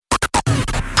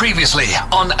Previously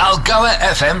on Algoa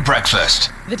FM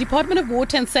Breakfast. The Department of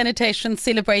Water and Sanitation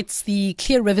celebrates the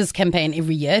Clear Rivers campaign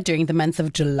every year during the month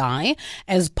of July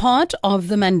as part of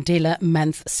the Mandela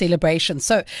Month celebration.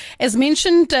 So, as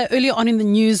mentioned earlier on in the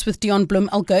news with Dion Blum,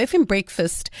 Algoa FM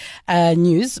Breakfast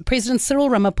news, President Cyril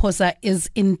Ramaphosa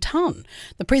is in town.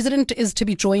 The President is to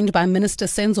be joined by Minister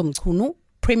Senzo Mchunu,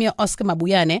 Premier Oscar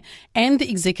Mabuyane, and the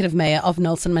Executive Mayor of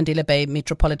Nelson Mandela Bay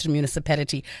Metropolitan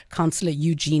Municipality, Councillor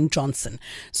Eugene Johnson.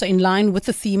 So in line with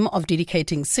the theme of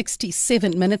dedicating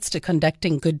 67 minutes to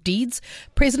conducting good deeds,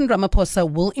 President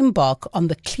Ramaphosa will embark on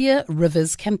the Clear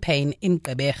Rivers campaign in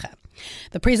Gqeberha.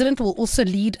 The President will also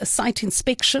lead a site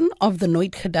inspection of the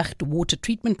Nooit Gedacht water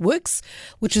treatment works,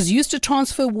 which is used to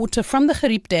transfer water from the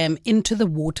Geriep Dam into the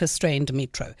water-strained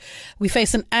metro. We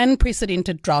face an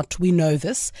unprecedented drought, we know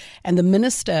this, and the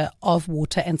Minister of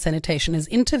Water and Sanitation has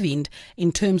intervened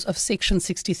in terms of Section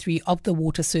 63 of the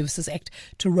Water Services Act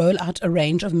to roll out a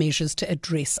range of measures to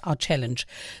address our challenge.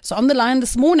 So on the line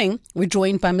this morning, we're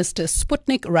joined by Mr.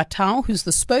 Sputnik Ratau, who's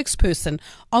the spokesperson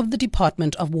of the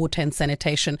Department of Water and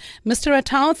Sanitation. Mr.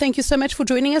 Ratau, thank you so much for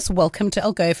joining us. Welcome to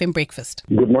Algoa FM Breakfast.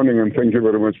 Good morning, and thank you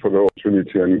very much for the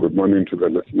opportunity, and good morning to the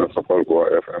listeners of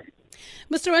Algoa FM.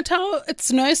 Mr. Ratau,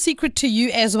 it's no secret to you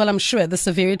as well, I'm sure, the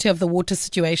severity of the water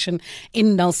situation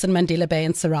in Nelson Mandela Bay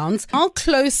and surrounds. How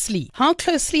closely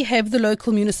have the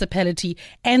local municipality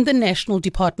and the National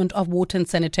Department of Water and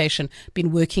Sanitation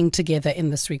been working together in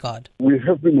this regard? We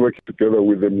have been working together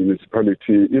with the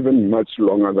municipality even much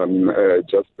longer than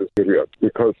just this period,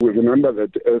 because we remember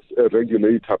that as a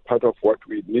regulator, part of what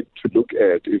we need to look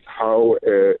at is how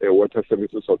a water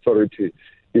services authority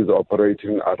is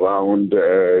operating around,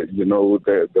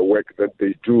 the work that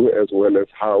they do, as well as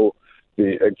how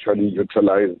they actually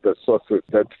utilize the sources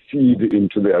that feed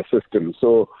into their system.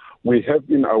 So we have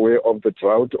been aware of the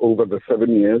drought over the 7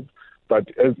 years, but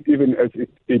even as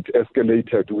it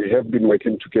escalated, we have been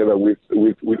working together with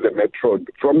the Metro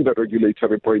from the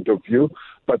regulatory point of view,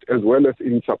 but as well as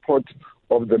in support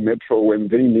of the Metro when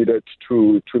they needed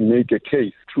to make a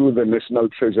case to the National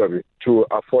Treasury to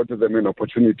afford them an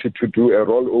opportunity to do a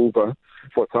rollover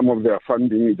for some of their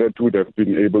funding that would have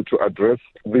been able to address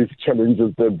these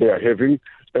challenges that they are having,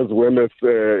 as well as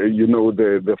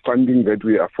the funding that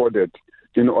we afforded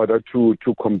in order to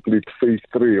complete phase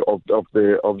 3 of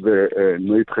the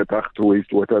Nooit Gedacht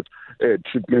wastewater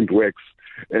treatment works,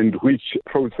 and which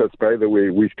process, by the way,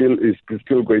 is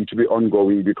still going to be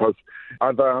ongoing, because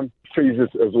other phases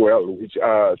as well, which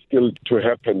are still to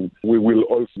happen, we will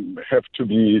also have to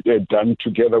be done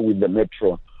together with the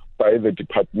Metro by the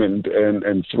department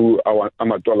and through our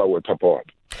Amatola Water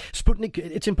Board. Sputnik,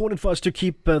 it's important for us to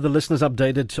keep the listeners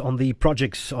updated on the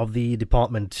projects of the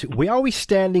department. Where are we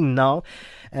standing now,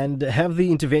 and have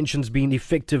the interventions been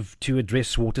effective to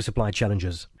address water supply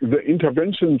challenges? The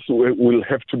interventions will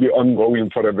have to be ongoing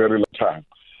for a very long time,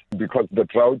 because the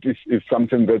drought is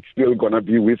something that's still going to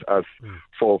be with us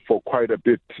for quite a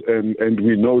bit. And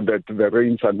we know that the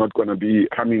rains are not going to be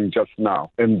coming just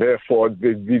now. And therefore,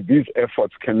 these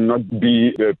efforts cannot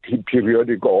be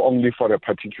periodic or only for a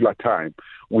particular time.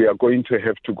 We are going to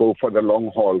have to go for the long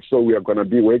haul. So we are going to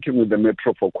be working with the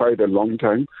Metro for quite a long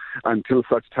time, until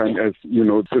such time as,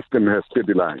 the system has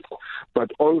stabilized.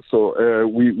 But also,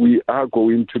 we are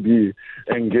going to be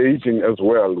engaging as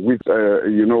well with,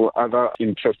 other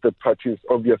interested parties.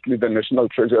 Obviously, the National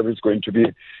Treasury is going to be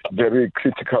very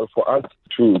critical for us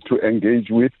to engage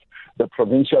with. The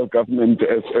provincial government,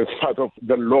 as part of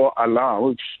the law,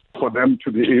 allows for them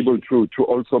to be able to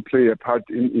also play a part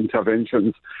in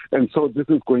interventions. And so this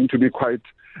is going to be quite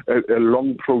a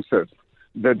long process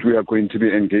that we are going to be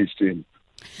engaged in.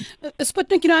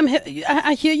 Sputnik,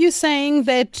 I hear you saying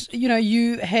that,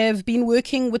 you have been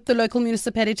working with the local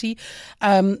municipality.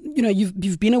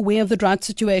 You've been aware of the drought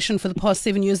situation for the past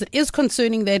 7 years. It is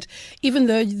concerning that even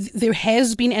though there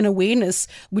has been an awareness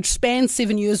which spans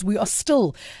 7 years, we are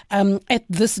still at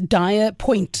this dire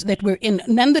point that we're in.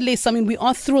 Nonetheless, we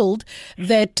are thrilled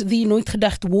that the Nooit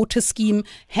Gedacht water scheme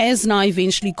has now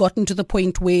eventually gotten to the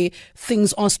point where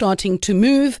things are starting to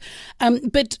move.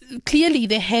 But clearly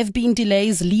there have been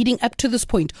delays leading up to this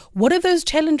point. What have those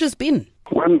challenges been?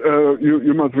 Well,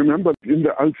 you must remember, in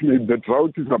the ultimate, the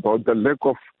drought is about the lack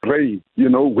of rain,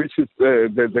 which is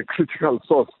the critical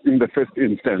source in the first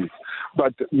instance.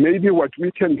 But maybe what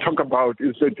we can talk about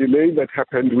is the delay that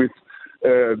happened with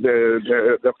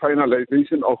the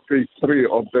finalization of phase 3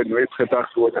 of the Nooit Gedacht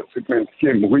water treatment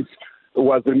scheme, which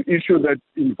was an issue that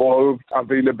involved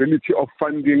availability of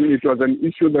funding. It was an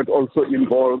issue that also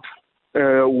involved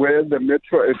where the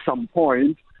Metro at some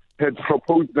point had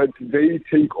proposed that they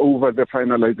take over the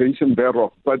finalization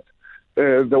thereof. But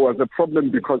there was a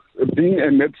problem because being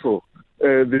a metro,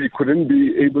 they couldn't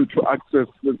be able to access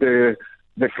the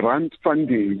grant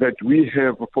funding that we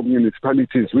have for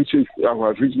municipalities, which is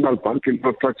our regional bulk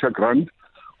infrastructure grant,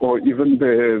 or even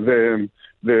the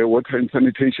water and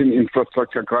sanitation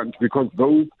infrastructure grant, because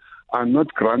those are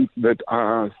not grants that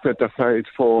are set aside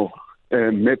for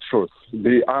metros.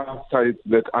 They are sites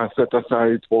that are set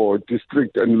aside for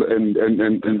district and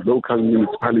local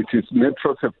municipalities.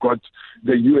 Metros have got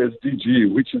the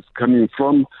USDG, which is coming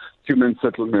from human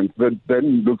settlement, that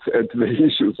then looks at the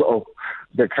issues of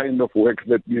the kind of work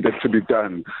that needed to be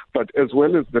done, but as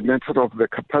well as the matter of the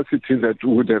capacity that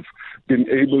would have been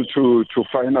able to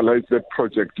finalize that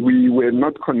project. We were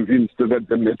not convinced that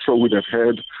the metro would have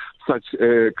had such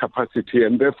capacity,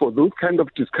 and therefore those kind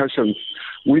of discussions,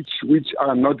 which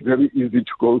are not very easy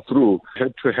to go through,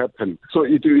 had to happen. So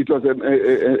it was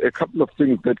a couple of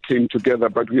things that came together,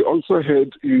 but we also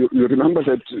had, you remember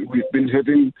that we've been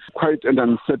having quite an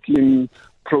unsettling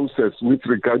process with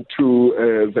regard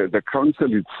to the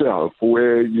council itself,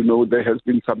 where, there has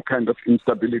been some kind of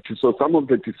instability. So some of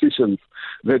the decisions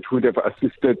that would have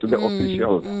assisted the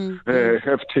officials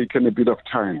have taken a bit of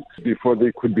time before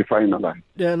they could be finalized.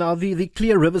 Now, the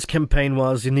Clear Rivers campaign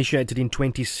was initiated in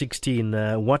 2016.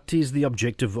 What is the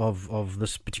objective of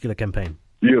this particular campaign?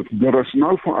 Yes, the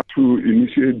rationale for us to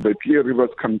initiate the Clear Rivers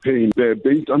campaign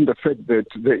based on the fact that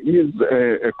there is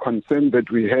a concern that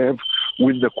we have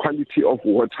with the quality of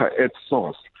water at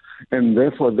source. And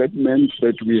therefore that meant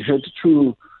that we had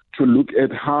to look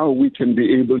at how we can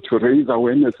be able to raise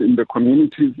awareness in the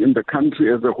communities, in the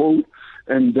country as a whole,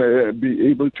 and be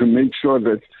able to make sure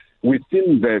that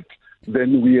within that,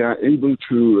 then we are able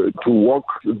to walk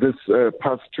this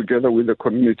path together with the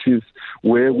communities,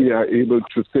 where we are able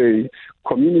to say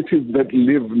communities that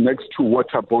live next to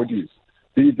water bodies,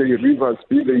 be they rivers,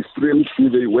 be they streams, be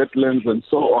they wetlands, and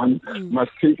so on,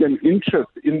 must take an interest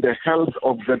in the health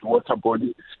of that water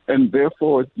body, and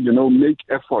therefore, make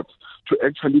efforts to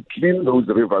actually clean those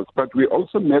rivers. But we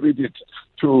also married it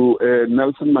to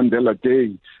Nelson Mandela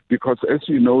Day, because as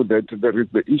you know that there is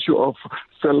the issue of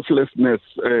selflessness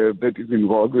that is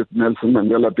involved with Nelson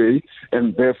Mandela Day,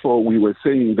 and therefore we were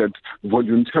saying that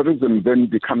volunteerism then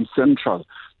becomes central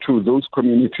to those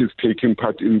communities taking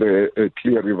part in the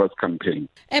Clear Rivers campaign.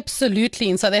 Absolutely.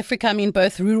 In South Africa,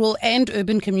 both rural and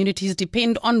urban communities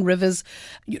depend on rivers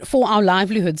for our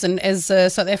livelihoods. And as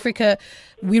South Africa,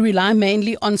 we rely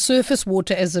mainly on surface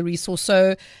water as a resource.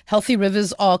 So healthy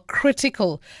rivers are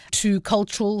critical to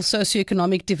cultural,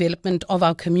 socioeconomic development of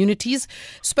our communities.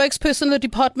 Spokesperson of the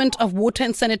Department of Water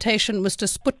and Sanitation, Mr.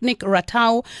 Sputnik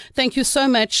Ratau, thank you so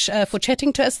much for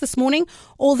chatting to us this morning.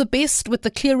 All the best with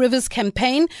the Clear Rivers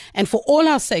campaign. And for all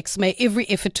our sakes, may every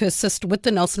effort to assist with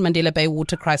the Nelson Mandela Bay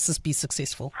water crisis be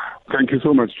successful. Thank you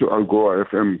so much to Algoa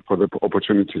FM for the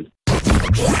opportunity.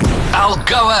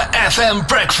 Algoa FM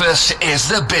Breakfast is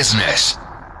the business.